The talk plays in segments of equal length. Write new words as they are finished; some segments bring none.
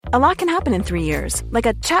A lot can happen in 3 years, like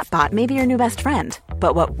a chatbot may be your new best friend.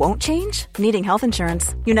 But what won't change? Needing health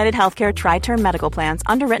insurance. United Healthcare Tri-Term Medical Plans,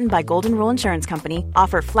 underwritten by Golden Rule Insurance Company,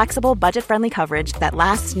 offer flexible, budget-friendly coverage that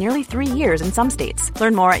lasts nearly 3 years in some states.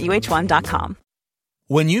 Learn more at uh1.com.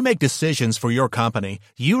 When you make decisions for your company,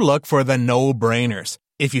 you look for the no-brainers.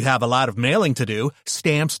 If you have a lot of mailing to do,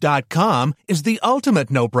 Stamps.com is the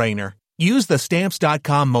ultimate no-brainer. Use the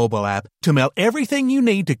Stamps.com mobile app to mail everything you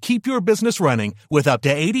need to keep your business running with up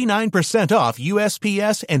to 89% off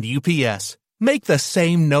USPS and UPS. Make the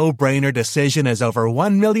same no-brainer decision as over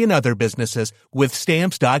 1 million other businesses with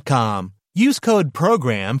Stamps.com. Use code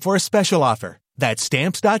PROGRAM for a special offer. That's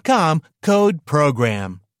Stamps.com, code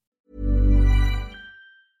PROGRAM.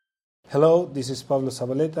 Hello, this is Pablo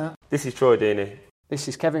Zabaleta. This is Troy Deeney. This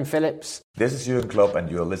is Kevin Phillips. This is Jürgen Klopp, and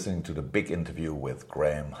you're listening to The Big Interview with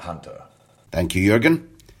Graham Hunter. Thank you, Jürgen.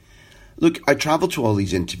 Look, I travel to all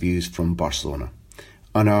these interviews from Barcelona,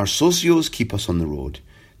 and our socios keep us on the road.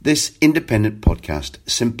 This independent podcast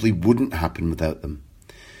simply wouldn't happen without them.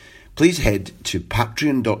 Please head to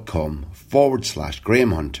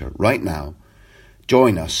patreon.com/Graham Hunter right now.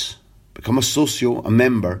 Join us, become a socio, a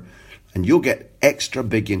member, and you'll get extra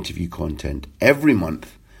big interview content every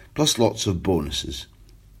month, plus lots of bonuses.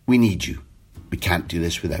 We need you. We can't do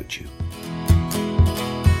this without you.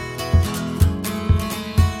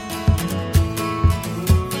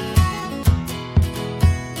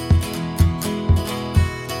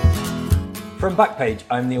 From Backpage,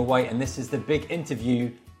 I'm Neil White, and this is the big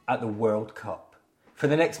interview at the World Cup. For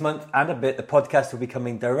the next month and a bit, the podcast will be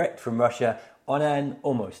coming direct from Russia on an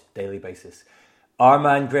almost daily basis. Our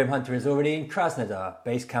man Graham Hunter is already in Krasnodar,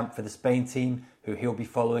 base camp for the Spain team, who he'll be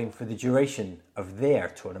following for the duration of their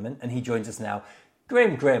tournament, and he joins us now.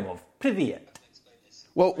 Graham Graham, Privyet.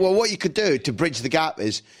 Well, what you could do to bridge the gap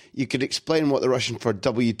is you could explain what the Russian for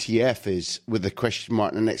WTF is with a question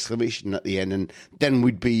mark and an exclamation at the end, and then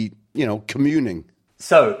we'd be, communing.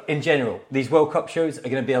 So, in general, these World Cup shows are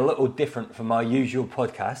going to be a little different from our usual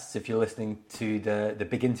podcasts if you're listening to the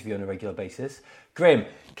big interview on a regular basis. Graham,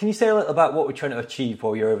 can you say a little about what we're trying to achieve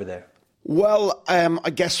while you're over there? Well,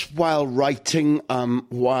 I guess while writing,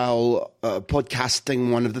 while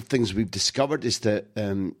podcasting, one of the things we've discovered is that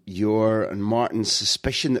your and Martin's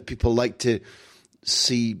suspicion that people like to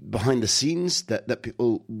see behind the scenes, that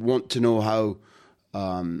people want to know how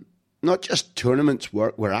not just tournaments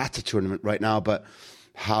work. We're at a tournament right now, but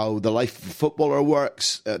how the life of a footballer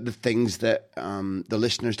works, the things that the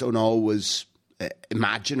listeners don't always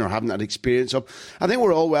imagine or haven't had experience of. I think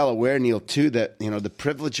we're all well aware, Neil, too, that the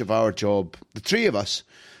privilege of our job, the three of us,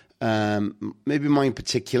 maybe mine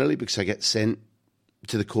particularly because I get sent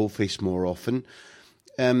to the coalface more often,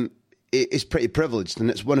 is pretty privileged, and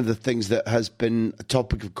it's one of the things that has been a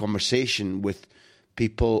topic of conversation with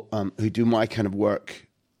people who do my kind of work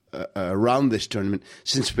around this tournament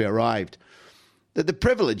since we arrived. That the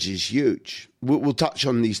privilege is huge. We'll touch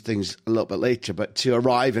on these things a little bit later, but to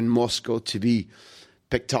arrive in Moscow, to be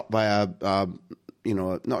picked up by a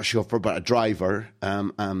not a chauffeur, but a driver,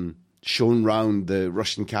 shown round the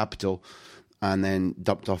Russian capital, and then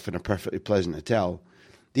dumped off in a perfectly pleasant hotel.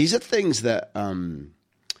 These are things that,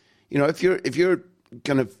 if you're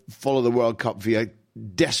going to follow the World Cup via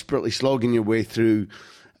desperately slogging your way through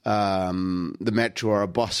the metro or a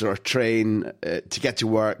bus or a train to get to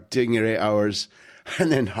work, doing your 8 hours,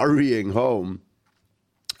 and then hurrying home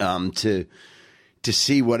to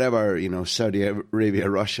see whatever, Saudi Arabia,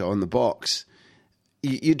 Russia on the box.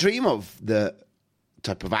 You dream of the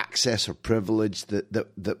type of access or privilege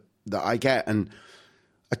that I get, and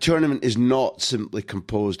a tournament is not simply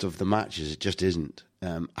composed of the matches. It just isn't.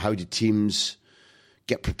 How do teams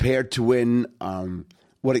get prepared to win?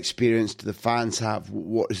 What experience do the fans have?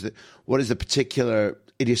 What is the particular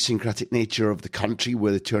idiosyncratic nature of the country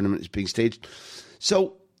where the tournament is being staged?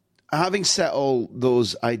 So, having set all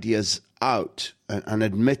those ideas out and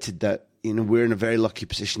admitted that we're in a very lucky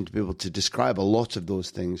position to be able to describe a lot of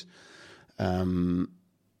those things, the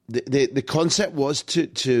concept was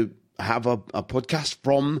to have a podcast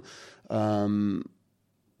from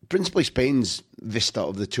principally Spain's vista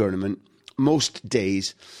of the tournament most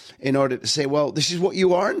days, in order to say, well, this is what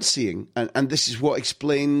you aren't seeing, and this is what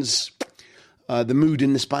explains the mood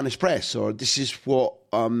in the Spanish press, or this is what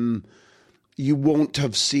you won't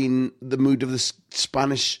have seen the mood of the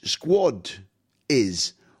Spanish squad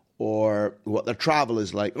is, or what their travel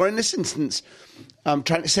is like. Or in this instance, I'm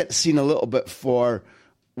trying to set the scene a little bit for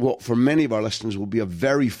what for many of our listeners will be a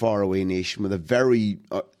very faraway nation with a very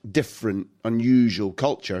different, unusual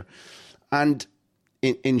culture. And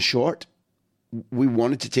in short, we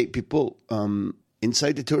wanted to take people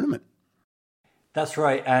inside the tournament. That's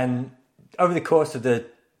right. And over the course of the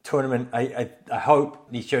tournament. I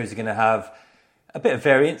hope these shows are going to have a bit of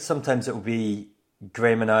variance. Sometimes it will be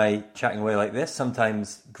Graham and I chatting away like this.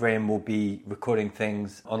 Sometimes Graham will be recording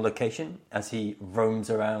things on location as he roams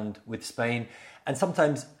around with Spain. And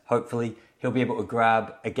sometimes, hopefully, he'll be able to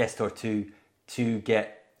grab a guest or two to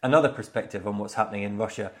get another perspective on what's happening in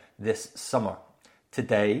Russia this summer.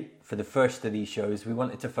 Today, for the first of these shows, we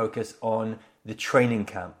wanted to focus on the training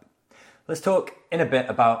camp. Let's talk in a bit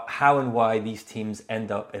about how and why these teams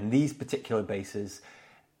end up in these particular bases.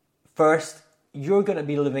 First, you're going to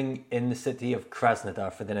be living in the city of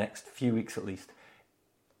Krasnodar for the next few weeks at least.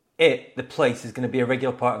 The place, is going to be a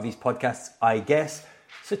regular part of these podcasts, I guess.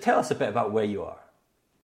 So tell us a bit about where you are.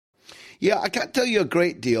 Yeah, I can't tell you a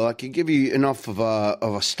great deal. I can give you enough of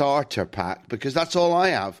a starter pack because that's all I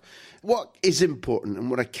have. What is important and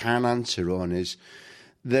what I can answer on is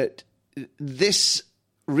that this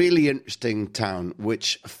really interesting town,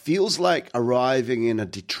 which feels like arriving in a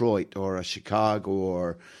Detroit or a Chicago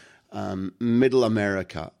or Middle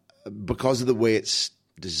America, because of the way it's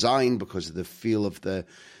designed, because of the feel of the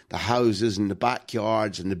houses and the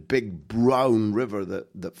backyards and the big brown river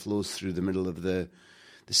that flows through the middle of the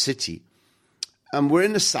city. And we're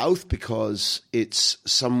in the south because it's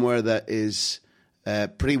somewhere that is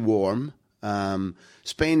pretty warm.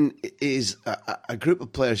 Spain is a group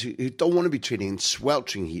of players who don't want to be training in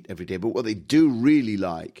sweltering heat every day, but what they do really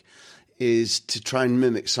like is to try and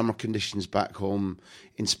mimic summer conditions back home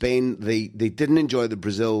in Spain. They didn't enjoy the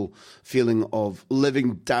Brazil feeling of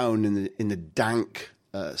living down in the dank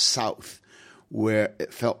south, where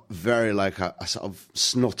it felt very like a sort of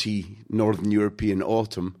snotty Northern European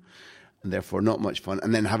autumn, and therefore not much fun,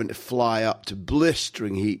 and then having to fly up to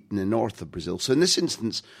blistering heat in the north of Brazil. So in this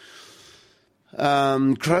instance,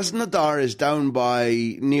 Krasnodar is down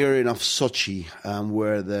by near enough Sochi,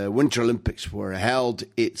 where the Winter Olympics were held.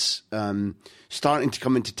 It's starting to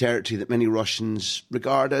come into territory that many Russians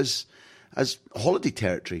regard as holiday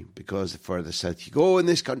territory, because the further south you go in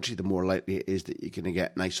this country, the more likely it is that you're going to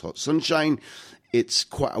get nice hot sunshine. It's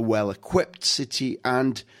quite a well-equipped city,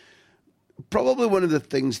 and probably one of the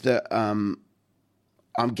things that I'm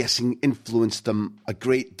guessing influenced them a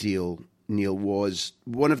great deal, Neil, was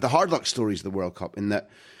one of the hard luck stories of the World Cup, in that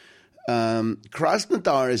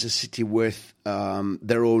Krasnodar is a city with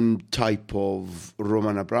their own type of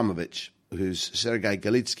Roman Abramovich, who's Sergei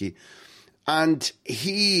Galitsky, and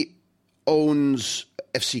he owns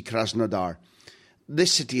FC Krasnodar.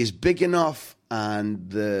 This city is big enough and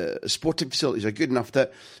the sporting facilities are good enough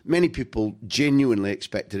that many people genuinely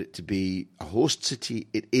expected it to be a host city.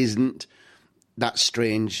 It isn't. That's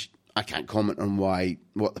strange. I can't comment on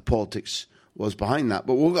what the politics was behind that.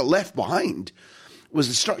 But what got left behind was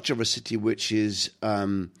the structure of a city which is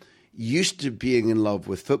used to being in love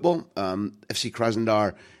with football. FC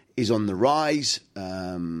Krasnodar is on the rise.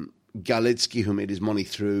 Galitsky, who made his money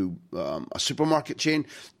through a supermarket chain,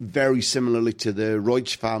 very similarly to the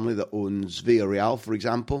Roig family that owns Villarreal, for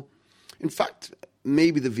example. In fact,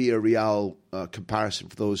 maybe the Villarreal comparison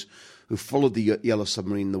for those who followed the Yellow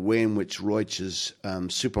Submarine, the way in which Roig's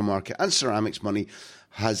supermarket and ceramics money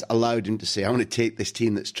has allowed him to say, I'm going to take this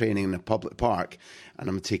team that's training in a public park and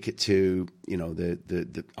I'm going to take it to,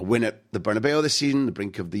 a win at the Bernabeu this season, the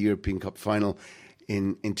brink of the European Cup final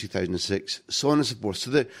in 2006, so on and so forth.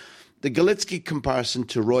 So the Galitsky comparison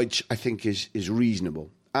to Roig, I think, is reasonable.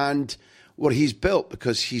 And what he's built,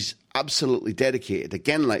 because he's absolutely dedicated,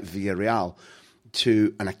 again like Villarreal,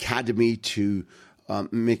 to an academy, to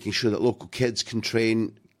making sure that local kids can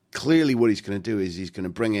train. Clearly what he's going to do is he's going to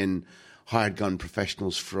bring in hired gun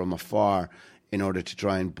professionals from afar in order to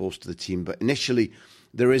try and bolster the team. But initially,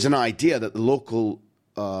 there is an idea that the local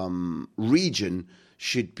region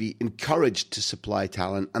should be encouraged to supply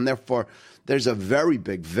talent, and therefore there's a very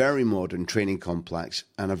big, very modern training complex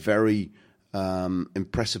and a very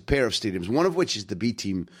impressive pair of stadiums, one of which is the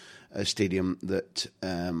B-Team stadium that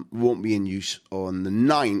won't be in use on the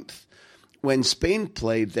 9th, when Spain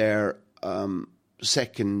played their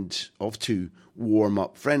second of two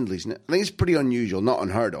warm-up friendlies. And I think it's pretty unusual, not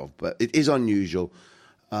unheard of, but it is unusual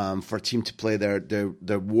for a team to play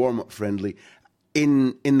their warm-up friendly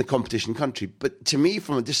in the competition country. But to me,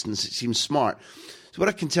 from a distance, it seems smart. So what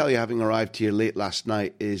I can tell you, having arrived here late last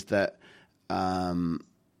night, is that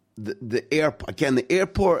the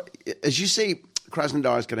airport, as you say,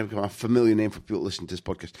 Krasnodar is going to become a familiar name for people listening to this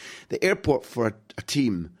podcast. The airport for a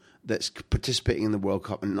team that's participating in the World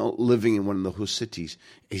Cup and not living in one of the host cities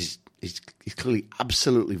is clearly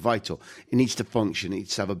absolutely vital. It needs to function. It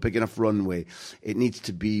needs to have a big enough runway. It needs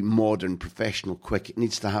to be modern, professional, quick. It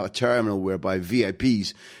needs to have a terminal whereby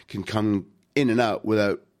VIPs can come in and out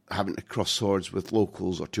without having to cross swords with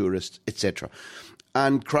locals or tourists, etc.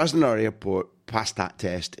 And Krasnodar Airport passed that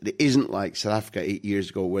test. It isn't like South Africa 8 years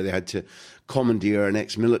ago where they had to commandeer an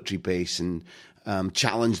ex-military base and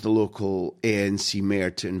challenge the local ANC mayor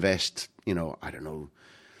to invest,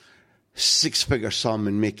 six-figure sum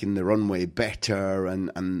in making the runway better,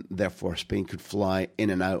 and therefore Spain could fly in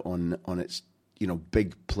and out on its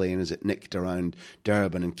big plane as it nicked around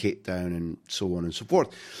Durban and Cape Town and so on and so forth.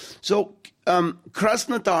 So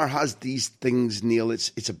Krasnodar has these things, Neil.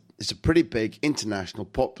 It's a pretty big, international,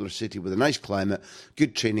 popular city with a nice climate,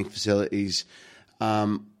 good training facilities.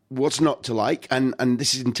 What's not to like? And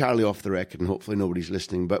this is entirely off the record, and hopefully nobody's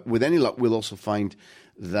listening, but with any luck, we'll also find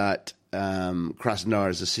that Krasnodar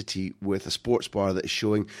is a city with a sports bar that is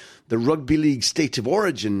showing the Rugby League State of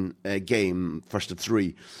Origin game, first of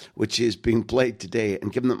three, which is being played today.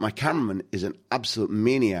 And given that my cameraman is an absolute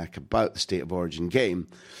maniac about the State of Origin game,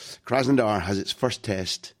 Krasnodar has its first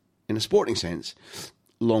test in a sporting sense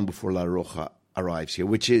long before La Roja arrives here,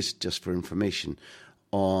 which is, just for information,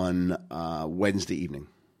 on Wednesday evening.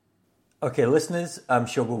 Okay, listeners, I'm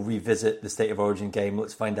sure we'll revisit the State of Origin game.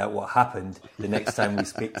 Let's find out what happened the next time we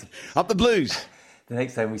speak to... Up the Blues! The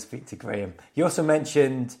next time we speak to Graham. You also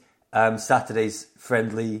mentioned Saturday's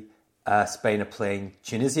friendly. Spain are playing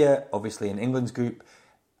Tunisia, obviously in England's group.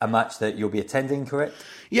 A match that you'll be attending, correct?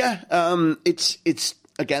 Yeah, it's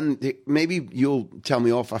again, maybe you'll tell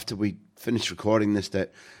me off after we finish recording this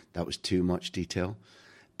that was too much detail.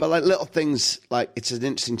 But like little things, like it's an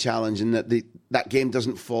interesting challenge in that that game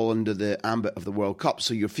doesn't fall under the ambit of the World Cup.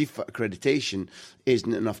 So your FIFA accreditation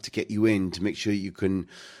isn't enough to get you in to make sure you can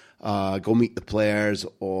go meet the players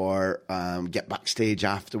or get backstage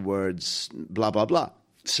afterwards, blah, blah, blah.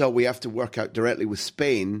 So we have to work out directly with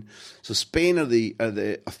Spain. So Spain are the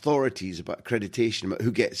authorities about accreditation, about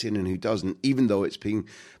who gets in and who doesn't, even though it's being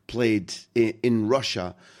played in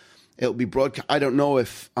Russia. It'll be broadcast. I don't know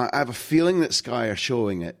if... I have a feeling that Sky are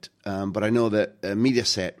showing it, but I know that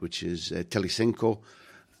Mediaset, which is Telecinco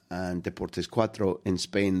and Deportes Cuatro in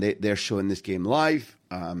Spain, they're showing this game live.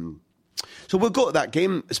 So we'll go to that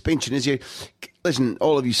game, Spain-Tunisia. Listen,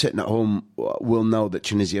 all of you sitting at home will know that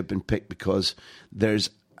Tunisia have been picked because there's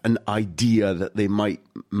an idea that they might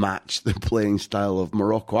match the playing style of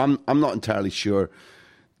Morocco. I'm not entirely sure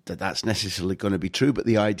that that's necessarily going to be true, but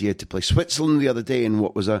the idea to play Switzerland the other day in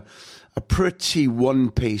what was a pretty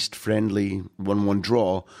one-paced friendly 1-1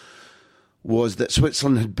 draw was that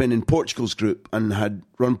Switzerland had been in Portugal's group and had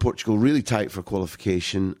run Portugal really tight for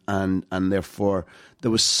qualification, and therefore there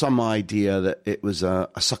was some idea that it was a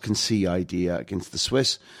suck-and-see idea against the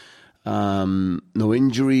Swiss. No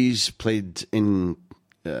injuries, played in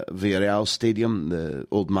Villarreal Stadium, the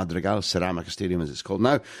old Madrigal Ceramica Stadium as it's called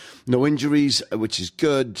now. No injuries, which is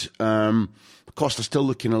good. Costa still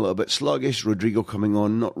looking a little bit sluggish. Rodrigo coming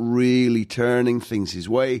on, not really turning things his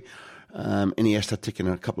way. Iniesta taking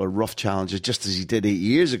a couple of rough challenges, just as he did 8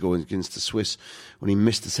 years ago against the Swiss when he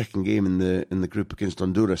missed the second game in the group against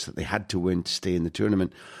Honduras that they had to win to stay in the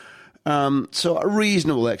tournament. So a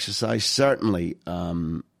reasonable exercise, certainly.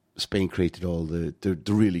 Spain created all the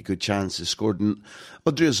really good chances, scored. And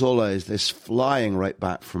Odriozola is this flying right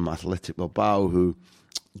back from Athletic Bilbao who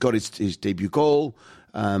got his debut goal.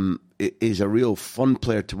 Is a real fun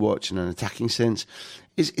player to watch in an attacking sense.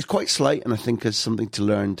 Is quite slight and I think has something to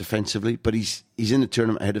learn defensively, but he's in the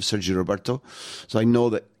tournament ahead of Sergio Roberto. So I know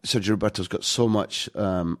that Sergio Roberto's got so much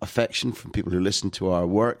affection from people who listen to our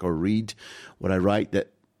work or read what I write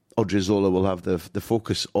that Odriozola will have the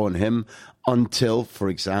focus on him until, for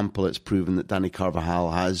example, it's proven that Dani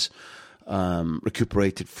Carvajal has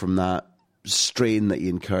recuperated from that strain that he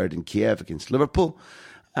incurred in Kiev against Liverpool.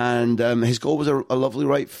 And his goal was a lovely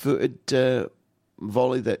right-footed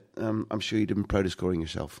volley that I'm sure you'd have been proud of scoring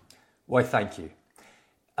yourself. Why, thank you.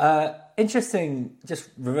 Interesting, just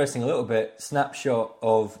reversing a little bit, snapshot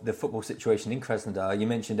of the football situation in Krasnodar. You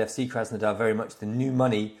mentioned FC Krasnodar, very much the new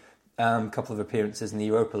money. Couple of appearances in the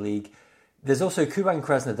Europa League. There's also Kuban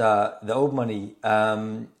Krasnodar, the old money,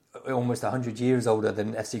 almost 100 years older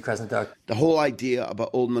than FC Krasnodar. The whole idea about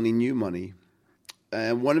old money, new money,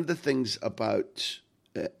 one of the things about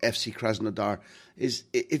FC Krasnodar is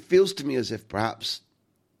it feels to me as if perhaps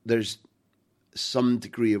there's some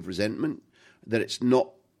degree of resentment, that it's not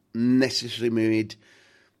necessarily made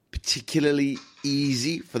particularly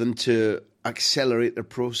easy for them to accelerate their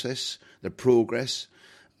process, their progress,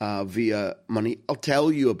 via money. I'll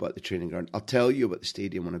tell you about the training ground. I'll tell you about the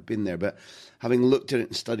stadium when I've been there. But having looked at it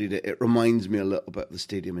and studied it, it reminds me a little bit of the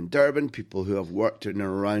stadium in Durban. People who have worked in and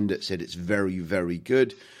around it said it's very, very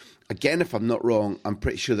good. Again, if I'm not wrong, I'm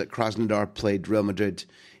pretty sure that Krasnodar played Real Madrid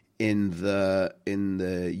in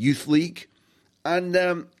the youth league. And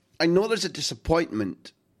I know there's a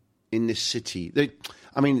disappointment in this city.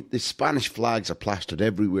 The Spanish flags are plastered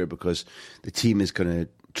everywhere because the team is going to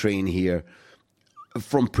train here.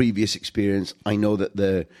 From previous experience, I know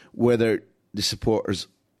that whether the supporters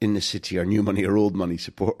in the city are new money or old money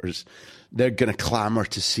supporters, they're going to clamour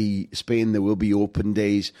to see Spain. There will be open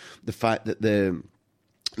days. The fact that the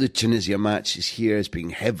Tunisia match is here is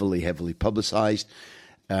being heavily publicised.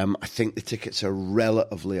 I think the tickets are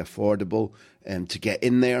relatively affordable to get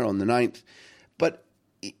in there on the 9th. But,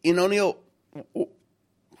 Neil,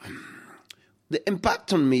 the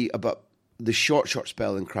impact on me about the short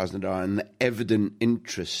spell in Krasnodar and the evident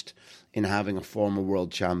interest in having a former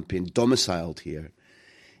world champion domiciled here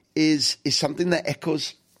is something that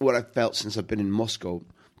echoes what I've felt since I've been in Moscow.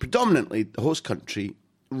 Predominantly, the host country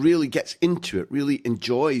really gets into it, really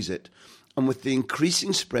enjoys it. And with the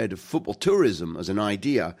increasing spread of football tourism as an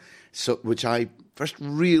idea, which I first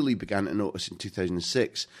really began to notice in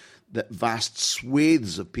 2006, that vast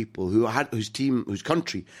swathes of people whose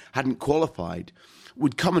country hadn't qualified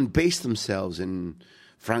would come and base themselves in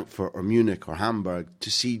Frankfurt or Munich or Hamburg to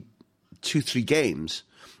see 2-3 games,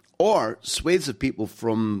 or swathes of people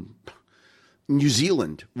from New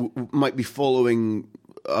Zealand might be following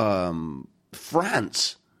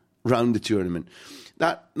France round the tournament.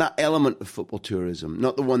 That element of football tourism,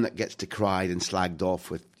 not the one that gets decried and slagged off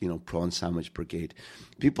with prawn sandwich brigade.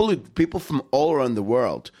 People from all around the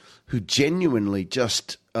world who genuinely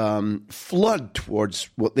just flood towards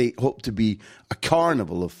what they hope to be a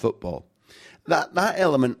carnival of football. That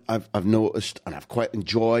element I've noticed and I've quite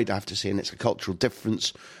enjoyed, I have to say, and it's a cultural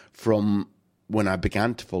difference from when I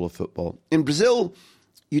began to follow football. In Brazil,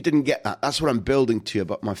 you didn't get that. That's what I'm building to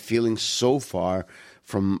about my feelings so far,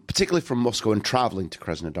 particularly from Moscow and travelling to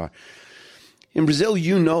Krasnodar. In Brazil,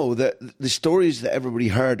 that the stories that everybody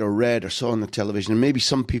heard or read or saw on the television, and maybe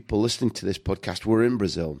some people listening to this podcast were in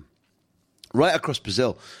Brazil. Right across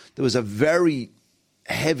Brazil, there was a very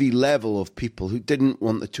heavy level of people who didn't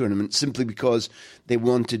want the tournament simply because they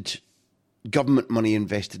wanted government money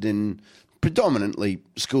invested in predominantly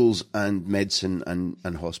schools and medicine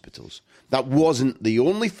and hospitals. That wasn't the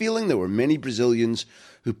only feeling. There were many Brazilians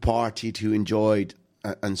who partied, who enjoyed,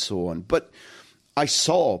 and so on. But I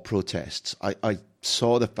saw protests. I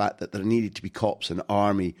saw the fact that there needed to be cops and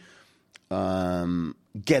army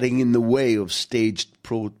getting in the way of staged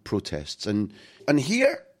protests. And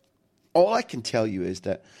here, all I can tell you is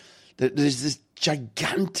that there's this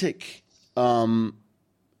gigantic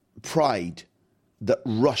pride that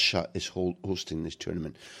Russia is hosting this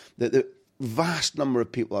tournament. That the vast number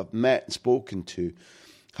of people I've met and spoken to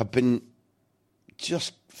have been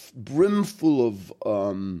just brimful of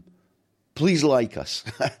please like us,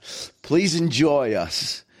 please enjoy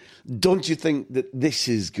us. Don't you think that this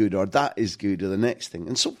is good or that is good or the next thing?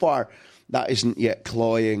 And so far, that isn't yet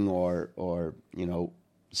cloying or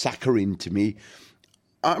saccharine to me.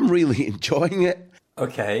 I'm really enjoying it.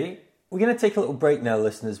 Okay, we're going to take a little break now,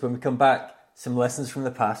 listeners. When we come back, some lessons from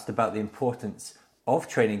the past about the importance of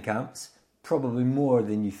training camps, probably more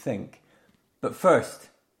than you think. But first,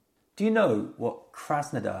 do you know what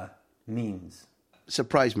Krasnodar means?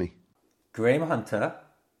 Surprise me. Graham Hunter,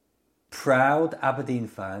 proud Aberdeen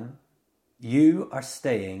fan, you are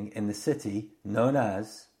staying in the city known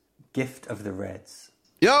as Gift of the Reds.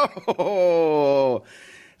 Yo!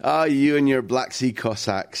 You and your Black Sea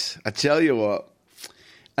Cossacks. I tell you what.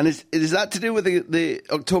 And is that to do with the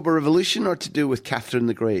October Revolution or to do with Catherine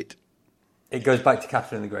the Great? It goes back to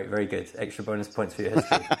Catherine the Great. Very good. Extra bonus points for your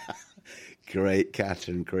history. Great,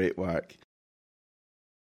 Catherine. Great work.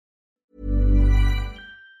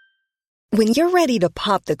 When you're ready to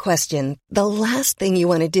pop the question, the last thing you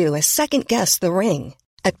want to do is second-guess the ring.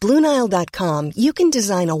 At BlueNile.com, you can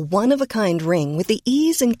design a one-of-a-kind ring with the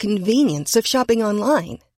ease and convenience of shopping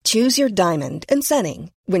online. Choose your diamond and setting.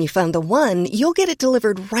 When you find the one, you'll get it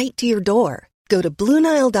delivered right to your door. Go to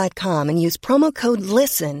BlueNile.com and use promo code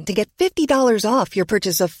LISTEN to get $50 off your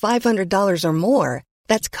purchase of $500 or more.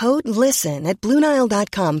 That's code LISTEN at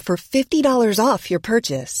BlueNile.com for $50 off your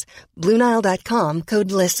purchase. BlueNile.com,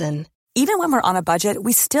 code LISTEN. Even when we're on a budget,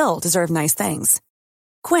 we still deserve nice things.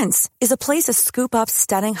 Quince is a place to scoop up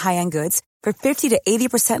stunning high-end goods for 50 to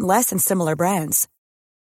 80% less than similar brands.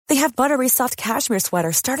 They have buttery soft cashmere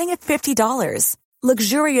sweaters starting at $50,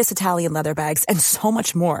 luxurious Italian leather bags, and so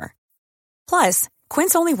much more. Plus,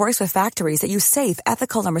 Quince only works with factories that use safe,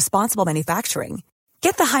 ethical, and responsible manufacturing.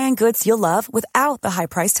 Get the high-end goods you'll love without the high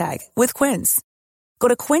price tag with Quince. Go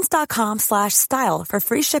to quince.com/style for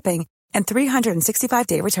free shipping and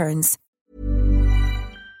 365-day returns.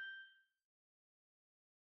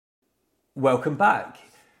 Welcome back.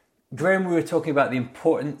 Graham, we were talking about the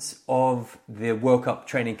importance of the World Cup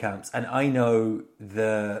training camps, and I know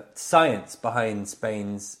the science behind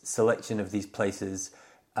Spain's selection of these places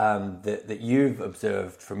that you've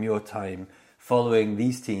observed from your time following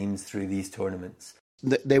these teams through these tournaments.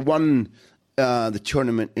 They won the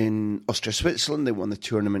tournament in Austria, Switzerland. They won the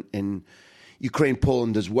tournament in Ukraine,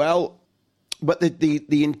 Poland as well. But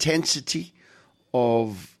the intensity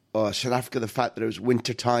of South Africa, the fact that it was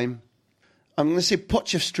winter time. I'm going to say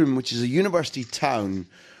Potchefstroom, which is a university town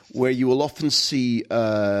where you will often see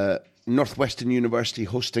Northwestern University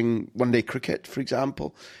hosting one-day cricket, for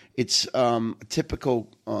example. It's a typical,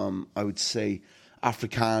 I would say,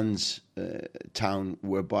 Afrikaans town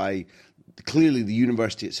whereby clearly the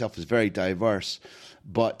university itself is very diverse,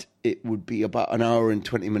 but it would be about an hour and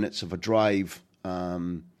 20 minutes of a drive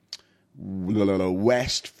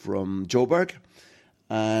west from Joburg.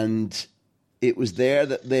 And it was there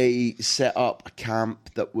that they set up a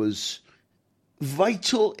camp that was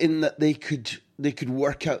vital in that they could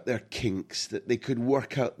work out their kinks, that they could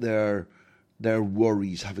work out their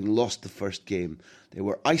worries, having lost the first game. They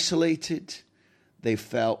were isolated. They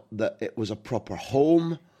felt that it was a proper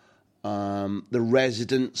home. The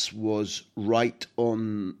residence was right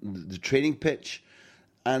on the training pitch,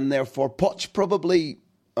 and therefore Poch probably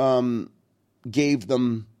gave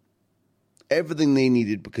them everything they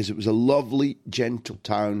needed, because it was a lovely, gentle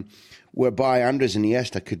town whereby Andres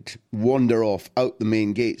Iniesta could wander off out the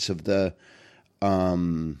main gates of the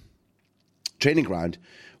training ground,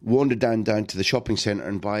 wander down to the shopping centre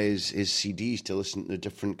and buy his CDs to listen to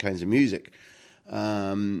different kinds of music.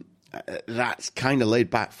 That's kind of laid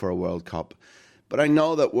back for a World Cup. But I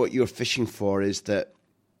know that what you're fishing for is that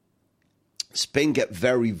Spain get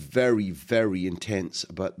very, very, very intense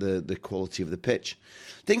about the quality of the pitch.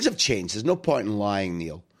 Things have changed. There's no point in lying,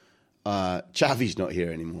 Neil. Xavi's not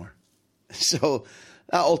here anymore. So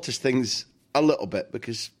that alters things a little bit,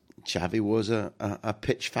 because Xavi was a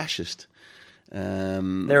pitch fascist.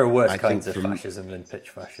 There are worse kinds of fascism than pitch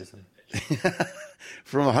fascism.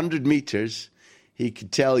 From 100 metres, he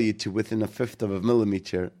could tell you to within a fifth of a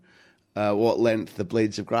millimetre what length the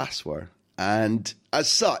blades of grass were. And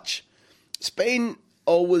as such, Spain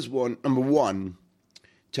always want, number one,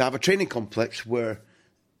 to have a training complex where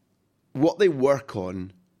what they work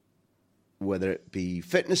on, whether it be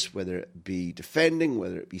fitness, whether it be defending,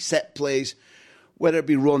 whether it be set plays, whether it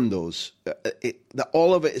be rondos, that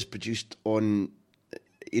all of it is produced on,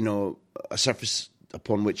 a surface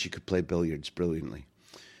upon which you could play billiards brilliantly.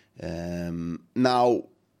 Now,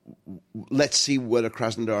 let's see whether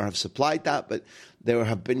Krasnodar have supplied that, but there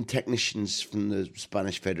have been technicians from the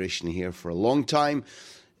Spanish Federation here for a long time,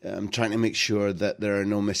 trying to make sure that there are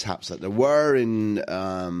no mishaps that there were in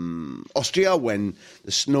Austria when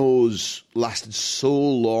the snows lasted so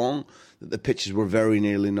long that the pitches were very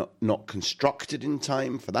nearly not constructed in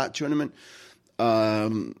time for that tournament.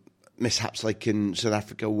 Mishaps like in South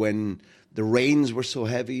Africa when the rains were so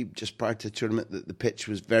heavy just prior to the tournament that the pitch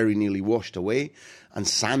was very nearly washed away, and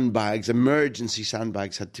sandbags, emergency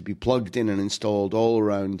sandbags, had to be plugged in and installed all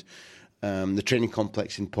around the training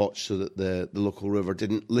complex in Poch so that the local river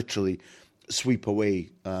didn't literally sweep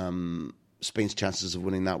away Spain's chances of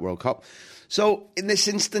winning that World Cup. So in this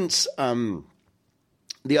instance,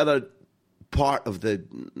 the other part of the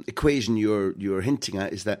equation you're hinting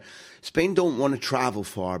at is that Spain don't want to travel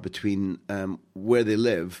far between where they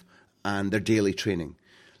live and their daily training.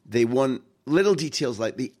 They want little details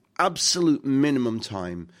like the absolute minimum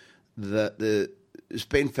time that the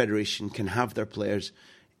Spain Federation can have their players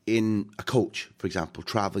in a coach, for example,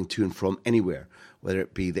 travelling to and from anywhere, whether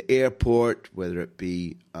it be the airport, whether it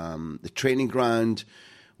be the training ground,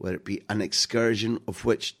 whether it be an excursion, of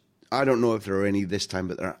which I don't know if there are any this time,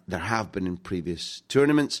 but there have been in previous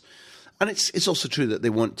tournaments. And it's also true that they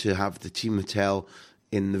want to have the team hotel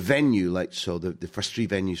in the venue. Like, so the first three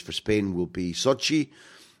venues for Spain will be Sochi,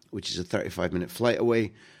 which is a 35-minute flight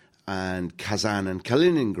away, and Kazan and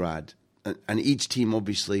Kaliningrad. And each team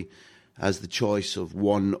obviously has the choice of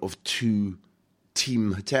one of two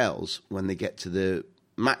team hotels when they get to the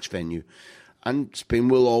match venue. And Spain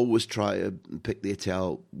will always try to pick the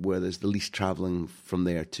hotel where there's the least travelling from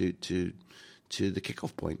there to the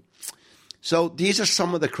kickoff point. So these are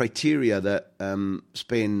some of the criteria that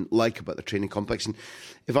Spain like about the training complex. And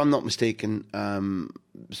if I'm not mistaken,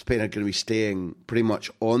 Spain are going to be staying pretty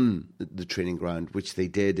much on the training ground, which they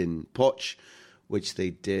did in Poch, which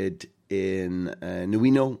they did in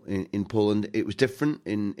Nowino in Poland. It was different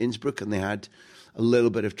in Innsbruck, and they had a little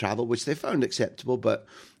bit of travel, which they found acceptable. But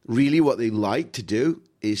really what they like to do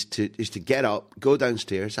is to get up, go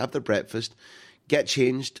downstairs, have their breakfast, get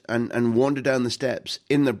changed, and wander down the steps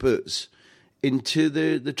in their boots into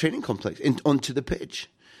the training complex, onto the pitch.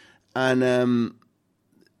 And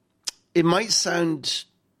it might sound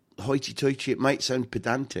hoity-toity, it might sound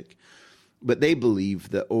pedantic, but they believe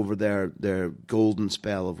that over their golden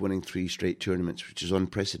spell of winning 3 straight tournaments, which is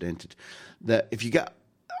unprecedented, that if you get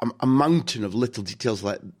a mountain of little details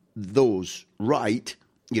like those right,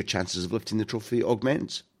 your chances of lifting the trophy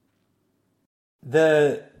augments.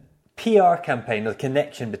 The PR campaign, or the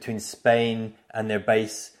connection between Spain and their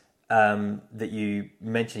base that you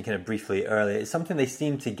mentioned kind of briefly earlier, is something they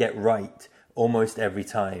seem to get right almost every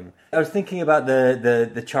time. I was thinking about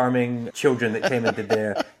the charming children that came and did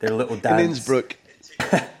their little dance. In Innsbruck.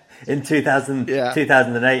 In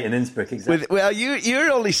 2008 in Innsbruck, exactly. Well,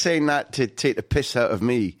 you're only saying that to take the piss out of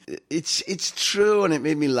me. It's true, and it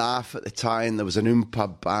made me laugh at the time. There was an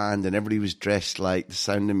oompa band, and everybody was dressed like The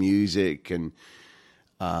Sound of Music, and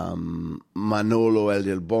Manolo El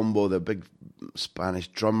del Bombo, the big Spanish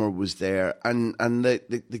drummer, was there, and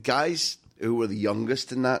the guys who were the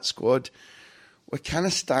youngest in that squad were kind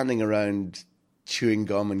of standing around chewing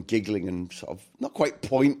gum and giggling and sort of not quite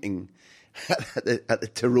pointing at the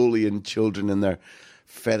Tyrolean children and their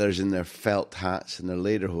feathers in their felt hats and their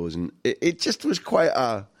lederhosen. It just was quite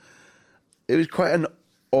an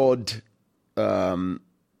odd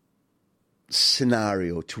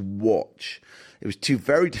scenario to watch. It was 2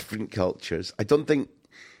 very different cultures. I don't think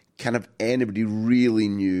kind of anybody really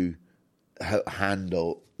knew how to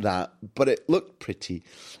handle that, but it looked pretty.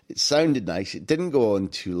 It sounded nice. It didn't go on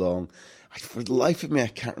too long. For the life of me, I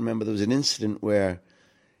can't remember. There was an incident where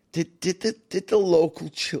Did the local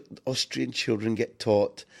Austrian children get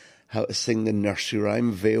taught how to sing the nursery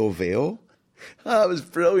rhyme Veo Veo? Oh, it was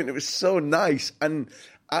brilliant. It was so nice. And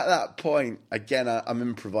at that point, again, I'm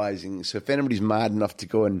improvising. So if anybody's mad enough to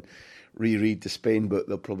go and reread the Spain book,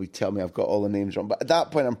 they'll probably tell me I've got all the names wrong. But at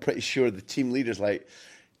that point, I'm pretty sure the team leaders like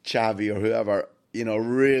Xavi or whoever,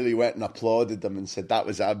 really went and applauded them and said that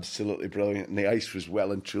was absolutely brilliant. And the ice was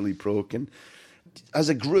well and truly broken. As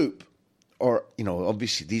a group, or,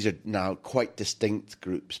 obviously these are now quite distinct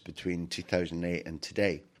groups between 2008 and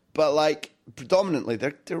today. But, predominantly,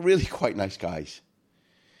 they're really quite nice guys.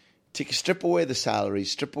 Strip away the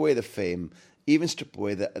salaries, strip away the fame, even strip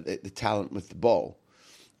away the talent with the ball.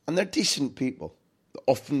 And they're decent people.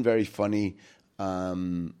 Often very funny,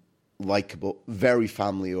 likeable, very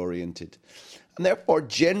family-oriented. And therefore,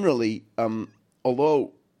 generally,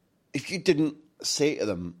 although if you didn't say to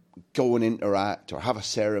them, go and interact or have a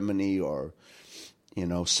ceremony or,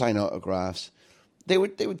 sign autographs, they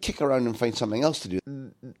would kick around and find something else to do.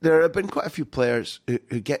 There have been quite a few players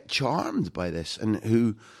who get charmed by this and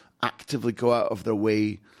who actively go out of their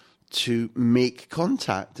way to make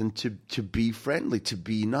contact and to be friendly, to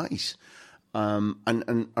be nice,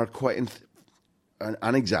 and are quite...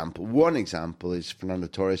 One example is Fernando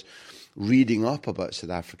Torres reading up about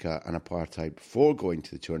South Africa and apartheid before going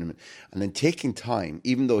to the tournament, and then taking time,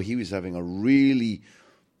 even though he was having a really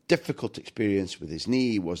difficult experience with his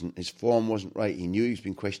knee, his form wasn't right, he knew he was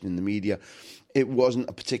being questioned in the media, it wasn't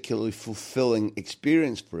a particularly fulfilling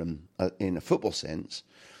experience for him in a football sense,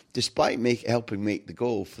 despite helping make the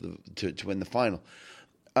goal to win the final.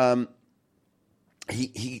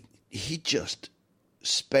 He just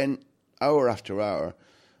spent hour after hour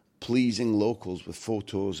pleasing locals with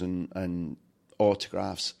photos and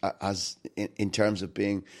autographs as in terms of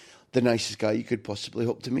being the nicest guy you could possibly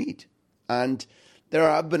hope to meet. And there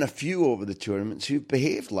have been a few over the tournaments who've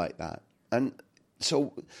behaved like that. And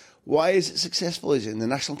so why is it successful? Is it in the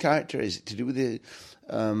national character? Is it to do with the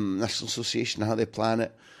National Association, how they plan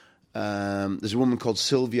it? There's a woman called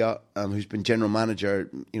Sylvia who's been general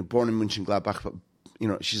manager, born in Mönchengladbach, but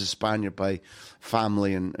she's a Spaniard by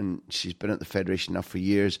family and she's been at the federation now for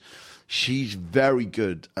years. She's very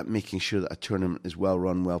good at making sure that a tournament is well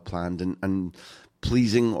run, well planned, and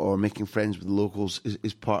pleasing or making friends with the locals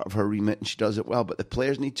is part of her remit, and she does it well. But the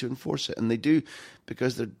players need to enforce it, and they do,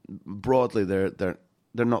 because they're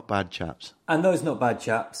not bad chaps. And those not bad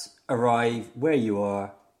chaps arrive where you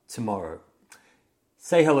are tomorrow.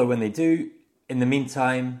 Say hello when they do. In the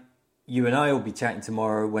meantime, you and I will be chatting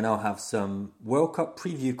tomorrow when I'll have some World Cup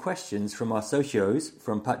preview questions from our socios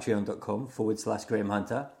from patreon.com/Graham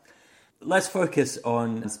Hunter. Let's focus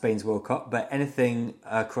on Spain's World Cup, but anything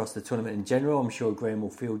across the tournament in general, I'm sure Graham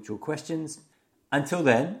will field your questions. Until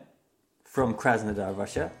then, from Krasnodar,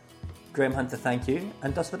 Russia, Graham Hunter, thank you,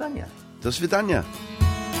 and do svidaniya. Do svidaniya.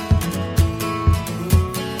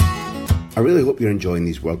 I really hope you're enjoying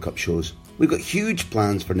these World Cup shows. We've got huge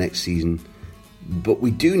plans for next season, but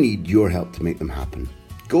we do need your help to make them happen.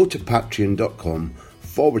 Go to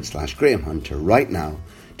patreon.com/Graham Hunter right now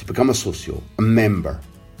to become a socio, a member,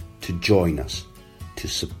 to join us, to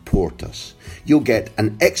support us. You'll get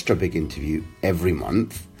an extra big interview every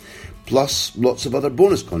month, plus lots of other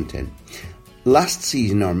bonus content. Last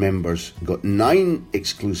season, our members got 9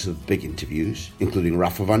 exclusive big interviews, including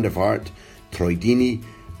Rafa van der Vaart, Troy Deeney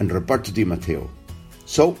and Roberto Di Matteo.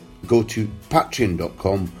 So go to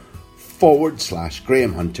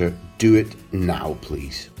patreon.com/Graham Hunter. Do it now,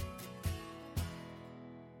 please.